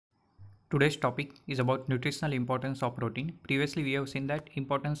Today's topic is about nutritional importance of protein. Previously, we have seen that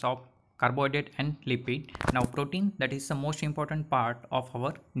importance of carbohydrate and lipid. Now, protein, that is the most important part of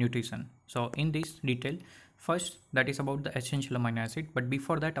our nutrition. So, in this detail, first that is about the essential amino acid, but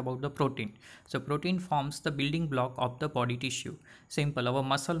before that about the protein. So, protein forms the building block of the body tissue. Simple, our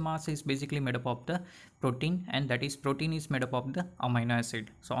muscle mass is basically made up of the protein, and that is protein is made up of the amino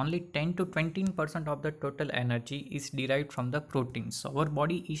acid. So, only 10 to 20% of the total energy is derived from the proteins. So, our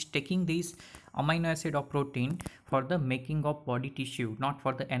body is taking these amino acid of protein for the making of body tissue, not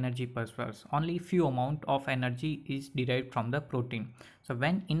for the energy purpose. Only few amount of energy is derived from the protein. So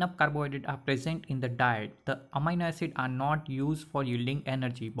when enough carbohydrate are present in the diet, the amino acid are not used for yielding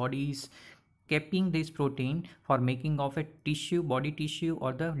energy. Body is keeping this protein for making of a tissue, body tissue,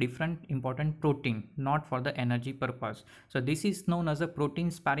 or the different important protein, not for the energy purpose. So this is known as a protein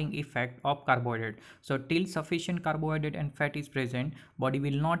sparing effect of carbohydrate. So till sufficient carbohydrate and fat is present, body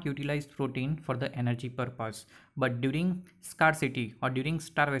will not utilize protein for the energy purpose. But during scarcity or during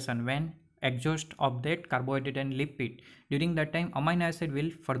starvation, when exhaust of that carbohydrate and lipid, during that time amino acid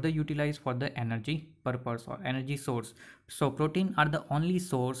will further utilize for the energy purpose or energy source. So protein are the only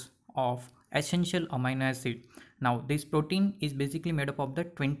source of essential amino acid. Now this protein is basically made up of the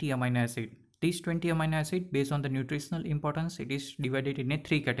 20 amino acid. These 20 amino acid, based on the nutritional importance, it is divided in a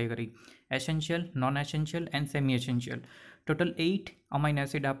 3 category: essential, non-essential, and semi-essential. Total 8 amino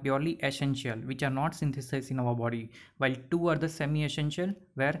acid are purely essential, which are not synthesized in our body, while 2 are the semi-essential,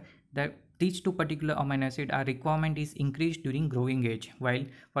 where these 2 particular amino acid are requirement is increased during growing age, while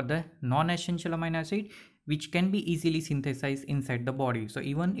for the non-essential amino acid, which can be easily synthesized inside the body. So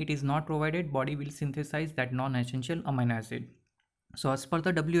even it is not provided, body will synthesize that non-essential amino acid. So as per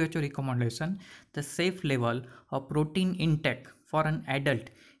the WHO recommendation, the safe level of protein intake for an adult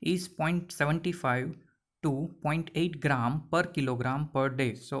is 0.75 to 0.8 gram per kilogram per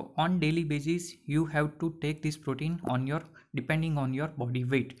day. So on daily basis, you have to take this protein on your depending on your body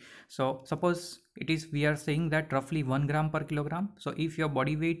weight. So suppose it is, we are saying that roughly 1 gram per kilogram. So if your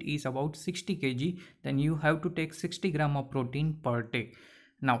body weight is about 60 kg, then you have to take 60 gram of protein per day.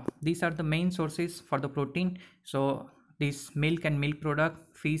 Now these are the main sources for the protein. So this milk and milk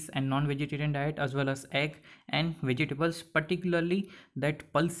product, fish and non-vegetarian diet, as well as egg and vegetables, particularly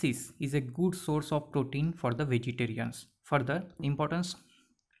that pulses is a good source of protein for the vegetarians. Further importance,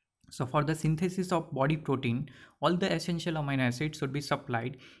 so for the synthesis of body protein, all the essential amino acids should be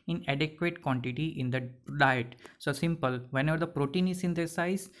supplied in adequate quantity in the diet. So simple, whenever the protein is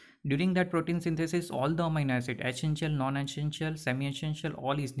synthesized, during that protein synthesis, all the amino acid, essential, non-essential, semi-essential,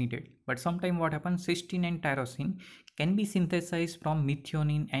 all is needed. But sometimes what happens, cysteine and tyrosine can be synthesized from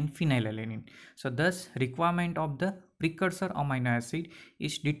methionine and phenylalanine. So thus requirement of the precursor amino acid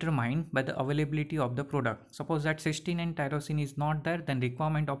is determined by the availability of the product. Suppose that cysteine and tyrosine is not there, then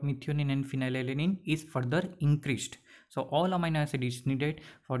requirement of methionine and phenylalanine is further increased. So all amino acid is needed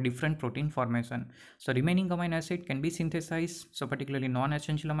for different protein formation. So remaining amino acid can be synthesized, so particularly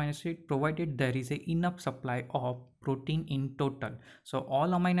non-essential amino acid, provided there is a enough supply of protein in total. So all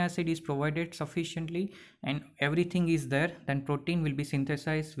amino acid is provided sufficiently and everything is there, then protein will be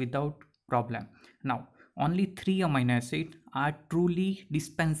synthesized without problem. Now only 3 amino acids are truly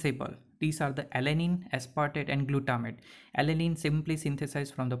dispensable. These are the alanine, aspartate, and glutamate. Alanine simply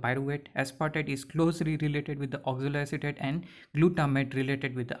synthesized from the pyruvate. Aspartate is closely related with the oxaloacetate, and glutamate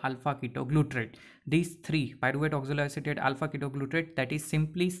related with the alpha ketoglutarate. These 3, pyruvate, oxaloacetate, alpha ketoglutarate, that is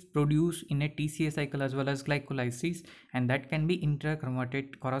simply produced in a TCA cycle as well as glycolysis, and that can be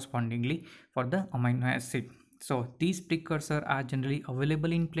interconverted correspondingly for the amino acid. So these precursors are generally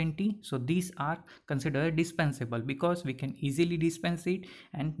available in plenty. So these are considered dispensable because we can easily dispense it,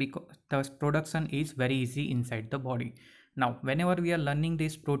 and because the production is very easy inside the body. Now whenever we are learning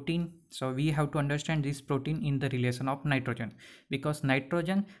this protein, so we have to understand this protein in the relation of nitrogen, because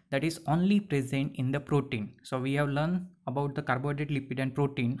nitrogen, that is only present in the protein. So we have learned about the carbohydrate, lipid, and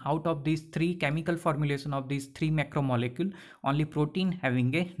protein. Out of these 3 chemical formulation of these 3 macromolecule, only protein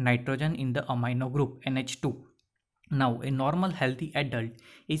having a nitrogen in the amino group NH2. Now, a normal healthy adult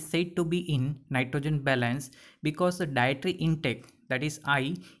is said to be in nitrogen balance because the dietary intake, that is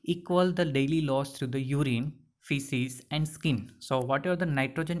I, equal the daily loss through the urine, feces, and skin. So whatever the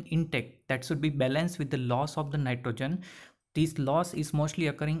nitrogen intake, that should be balanced with the loss of the nitrogen. This loss is mostly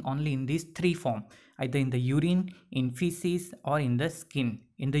occurring only in these 3 forms, either in the urine, in feces, or in the skin.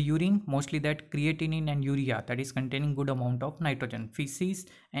 In the urine, mostly that creatinine and urea, that is containing good amount of nitrogen. Feces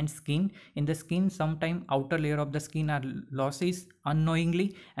and skin. In the skin, sometime outer layer of the skin are losses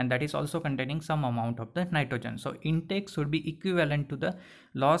unknowingly, and that is also containing some amount of the nitrogen. So intake should be equivalent to the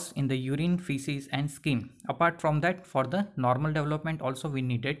loss in the urine, feces and skin. Apart from that, for the normal development also we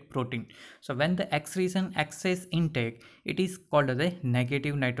needed protein. So when the excretion excess intake, it is called as a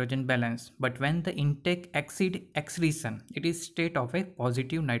negative nitrogen balance, but when the intake exceed excretion, it is state of a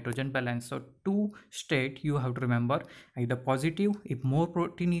positive nitrogen balance. So two state you have to remember, either positive if more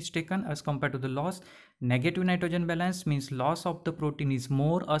protein is taken as compared to the loss, negative nitrogen balance means loss of the protein is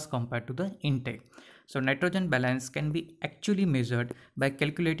more as compared to the intake. So nitrogen balance can be actually measured by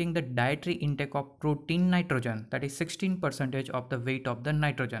calculating the dietary intake of protein nitrogen, that is 16% of the weight of the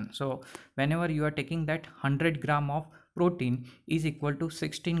nitrogen. So whenever you are taking that 100 gram of protein is equal to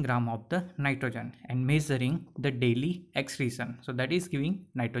 16 gram of the nitrogen, and measuring the daily excretion, so that is giving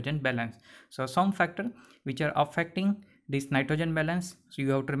nitrogen balance. So some factor which are affecting this nitrogen balance, so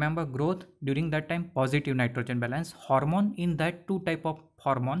you have to remember growth, during that time positive nitrogen balance, hormone, in that two type of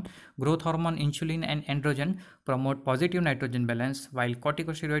hormone, growth hormone insulin and androgen promote positive nitrogen balance, while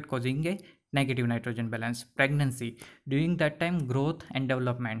corticosteroid causing a negative nitrogen balance. Pregnancy, during that time growth and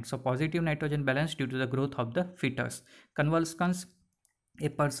development, so positive nitrogen balance due to the growth of the fetus. Convulsions, a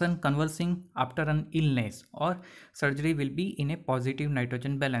person convulsing after an illness or surgery will be in a positive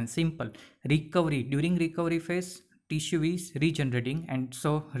nitrogen balance. Simple. Recovery, during recovery phase tissue is regenerating, and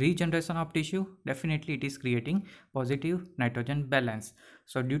so regeneration of tissue, definitely it is creating positive nitrogen balance,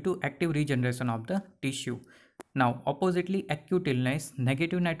 so due to active regeneration of the tissue. Now oppositely, acute illness,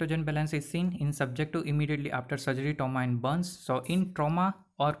 negative nitrogen balance is seen in subject to immediately after surgery, trauma and burns. So in trauma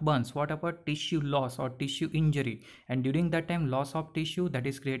or burns, whatever tissue loss or tissue injury, and during that time loss of tissue, that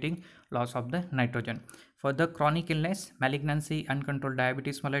is creating loss of the nitrogen. For the chronic illness, malignancy, uncontrolled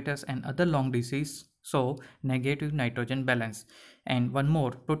diabetes mellitus and other long disease, so negative nitrogen balance. And one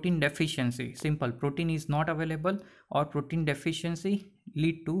more, protein deficiency. Simple, protein is not available or protein deficiency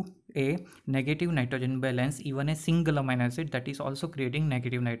lead to a negative nitrogen balance. Even a single amino acid, that is also creating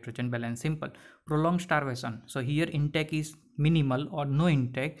negative nitrogen balance. Simple. Prolonged starvation, so here intake is minimal or no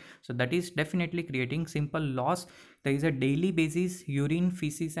intake, so that is definitely creating simple loss. There is a daily basis urine,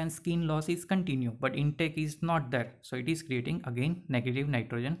 feces and skin loss is continue, but intake is not there, so it is creating again negative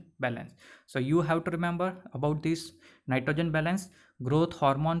nitrogen balance. So you have to remember about this nitrogen balance: growth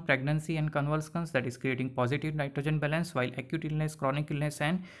hormone, pregnancy and convulsions, that is creating positive nitrogen balance, while acute illness, chronic illness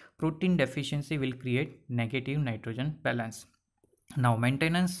and protein deficiency will create negative nitrogen balance. Now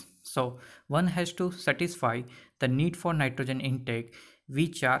maintenance, so one has to satisfy the need for nitrogen intake,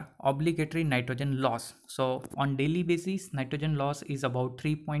 which are obligatory nitrogen loss. So on daily basis nitrogen loss is about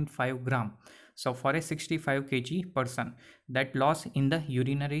 3.5 gram. So for a 65 kg person, that loss in the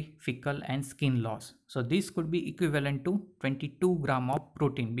urinary, fecal and skin loss, so this could be equivalent to 22 gram of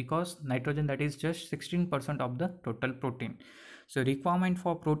protein, because nitrogen, that is just 16% of the total protein. So requirement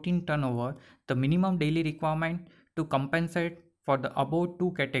for protein turnover, the minimum daily requirement to compensate for the above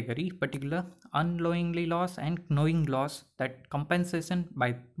two category, particular unknowingly loss and knowing loss, that compensation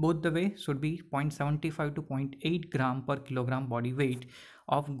by both the way should be 0.75 to 0.8 gram per kilogram body weight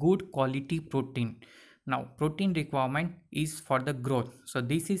of good quality protein. Now protein requirement is for the growth, so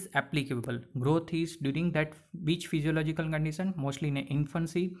this is applicable. Growth is during that which physiological condition? Mostly in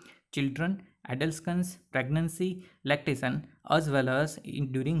infancy, children, adolescence, pregnancy, lactation, as well as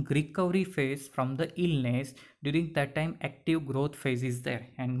during recovery phase from the illness. During that time active growth phase is there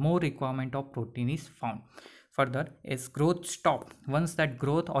and more requirement of protein is found. Further, as growth stop, once that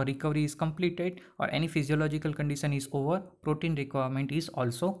growth or recovery is completed or any physiological condition is over, protein requirement is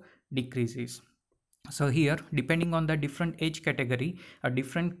also decreases. So here, depending on the different age category or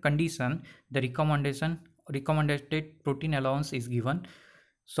different condition, the recommended protein allowance is given.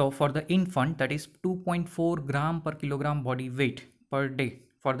 So for the infant, that is 2.4 gram per kilogram body weight per day.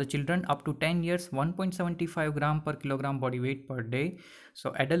 For the children up to 10 years, 1.75 gram per kilogram body weight per day.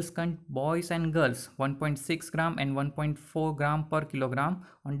 So adolescent boys and girls, 1.6 gram and 1.4 gram per kilogram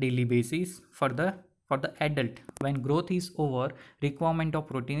on daily basis. For the adult, when growth is over, requirement of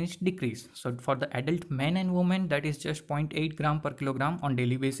protein is decreased. So for the adult men and women, that is just 0.8 gram per kilogram on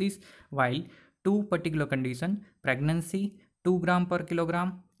daily basis, while two particular condition, pregnancy 2 gram per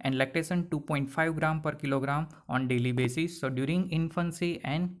kilogram and lactation 2.5 gram per kilogram on daily basis. So during infancy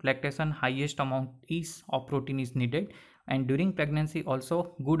and lactation, highest amount of protein is needed, and during pregnancy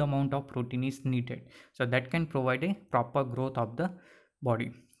also good amount of protein is needed, so that can provide a proper growth of the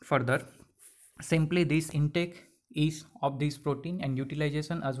body. Further, simply this intake is of this protein and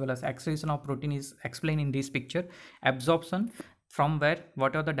utilization as well as excretion of protein is explained in this picture. Absorption, from where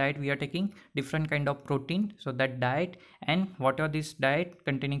what are the diet we are taking, different kind of protein, so that diet and what are this diet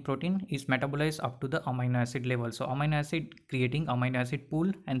containing protein is metabolized up to the amino acid level. So amino acid creating amino acid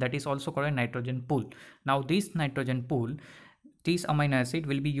pool, and that is also called a nitrogen pool. Now this nitrogen pool this amino acid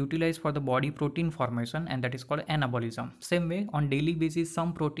will be utilized for the body protein formation, and that is called anabolism. Same way, on daily basis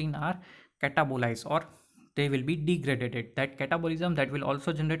some protein are catabolized or they will be degraded. That catabolism that will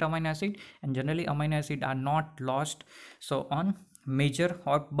also generate amino acid, and generally amino acid are not lost so on major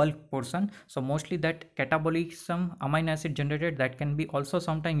or bulk portion. So mostly that catabolism amino acid generated that can be also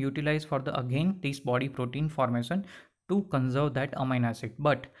sometimes utilized for the again this body protein formation to conserve that amino acid.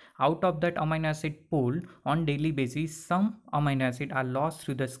 But out of that amino acid pool on daily basis, some amino acid are lost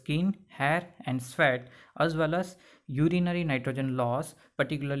through the skin, hair and sweat, as well as urinary nitrogen loss,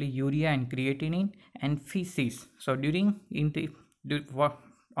 particularly urea and creatinine and feces. So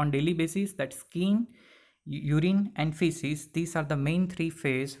on daily basis, that skin, urine and feces, these are the main three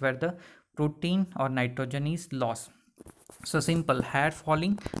phases where the protein or nitrogen is lost. So simple, hair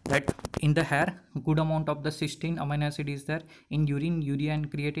falling, that in the hair good amount of the cysteine amino acid is there, in urine urea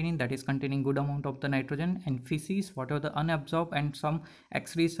and creatinine that is containing good amount of the nitrogen, and feces whatever the unabsorbed and some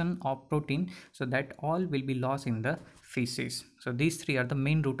excretion of protein, so that all will be lost in the feces. So these three are the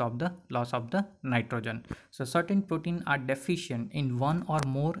main root of the loss of the nitrogen. So certain protein are deficient in one or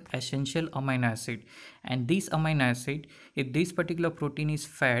more essential amino acid, and this amino acid, if this particular protein is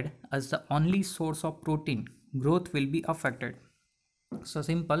fed as the only source of protein, growth will be affected. So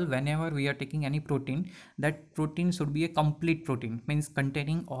simple, whenever we are taking any protein, that protein should be a complete protein, means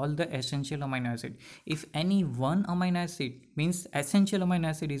containing all the essential amino acid. If any one amino acid, means essential amino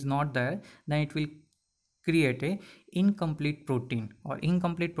acid, is not there, then it will create a incomplete protein, or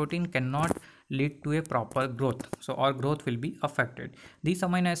incomplete protein cannot lead to a proper growth, so our growth will be affected. This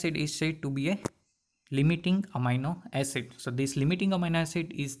amino acid is said to be a limiting amino acid. So this limiting amino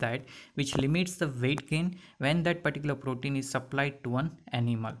acid is that which limits the weight gain when that particular protein is supplied to an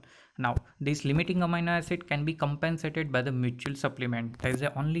animal. Now this limiting amino acid can be compensated by the mutual supplement. There is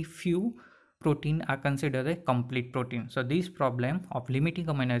only few protein are considered a complete protein. So this problem of limiting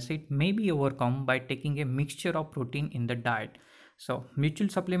amino acid may be overcome by taking a mixture of protein in the diet. So mutual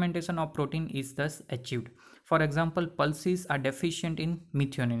supplementation of protein is thus achieved. For example, pulses are deficient in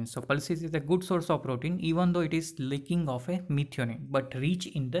methionine. So pulses is a good source of protein even though it is lacking of a methionine, but rich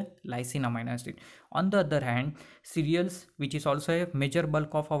in the lysine amino acid. On the other hand, cereals, which is also a major bulk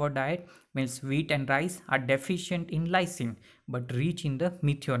of our diet, means wheat and rice, are deficient in lysine but rich in the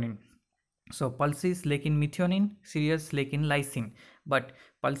methionine. So pulses lack in methionine, cereals lack in lysine, but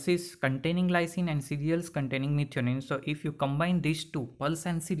pulses containing lysine and cereals containing methionine. So if you combine these two, pulse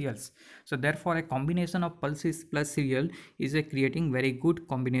and cereals, so therefore a combination of pulses plus cereal is a creating very good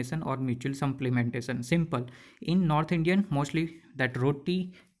combination or mutual supplementation. Simple, in North Indian mostly that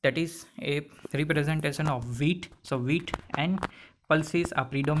roti, that is a representation of wheat, so wheat and pulses are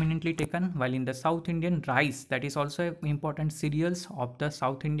predominantly taken, while in the South Indian, rice, that is also important cereals of the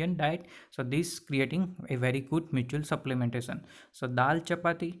South Indian diet. So this creating a very good mutual supplementation. So dal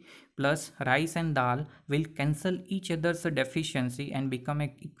chapati plus rice and dal will cancel each other's deficiency and become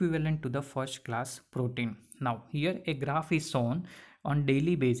equivalent to the first class protein. Now here a graph is shown on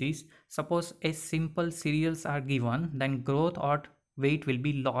daily basis. Suppose a simple cereals are given, then growth or weight will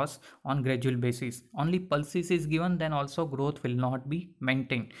be lost on gradual basis. Only pulses is given, then also growth will not be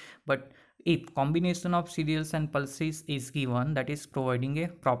maintained. But if combination of cereals and pulses is given, that is providing a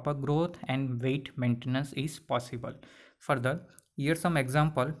proper growth and weight maintenance is possible. Further, here some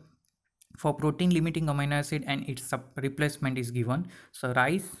example for protein limiting amino acid and its replacement is given. So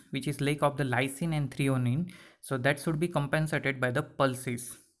rice, which is lack of the lysine and threonine, so that should be compensated by the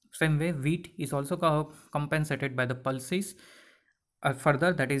pulses. Same way wheat is also compensated by the pulses.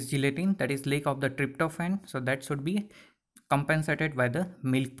 Further, that is gelatin, that is lack of the tryptophan, so that should be compensated by the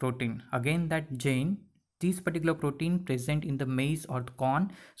milk protein. Again that gain, this particular protein present in the maize or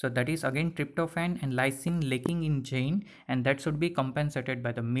corn, so that is again tryptophan and lysine lacking in gain, and that should be compensated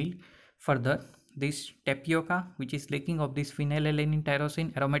by the milk. Further, this tapioca, which is lacking of this phenylalanine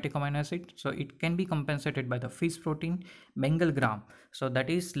tyrosine aromatic amino acid, so it can be compensated by the fish protein. Bengal gram, so that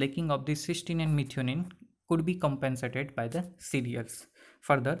is lacking of this cysteine and methionine, could be compensated by the cereals.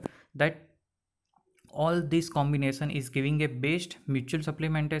 Further, that all this combination is giving a best mutual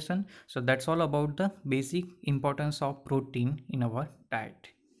supplementation. So that's all about the basic importance of protein in our diet.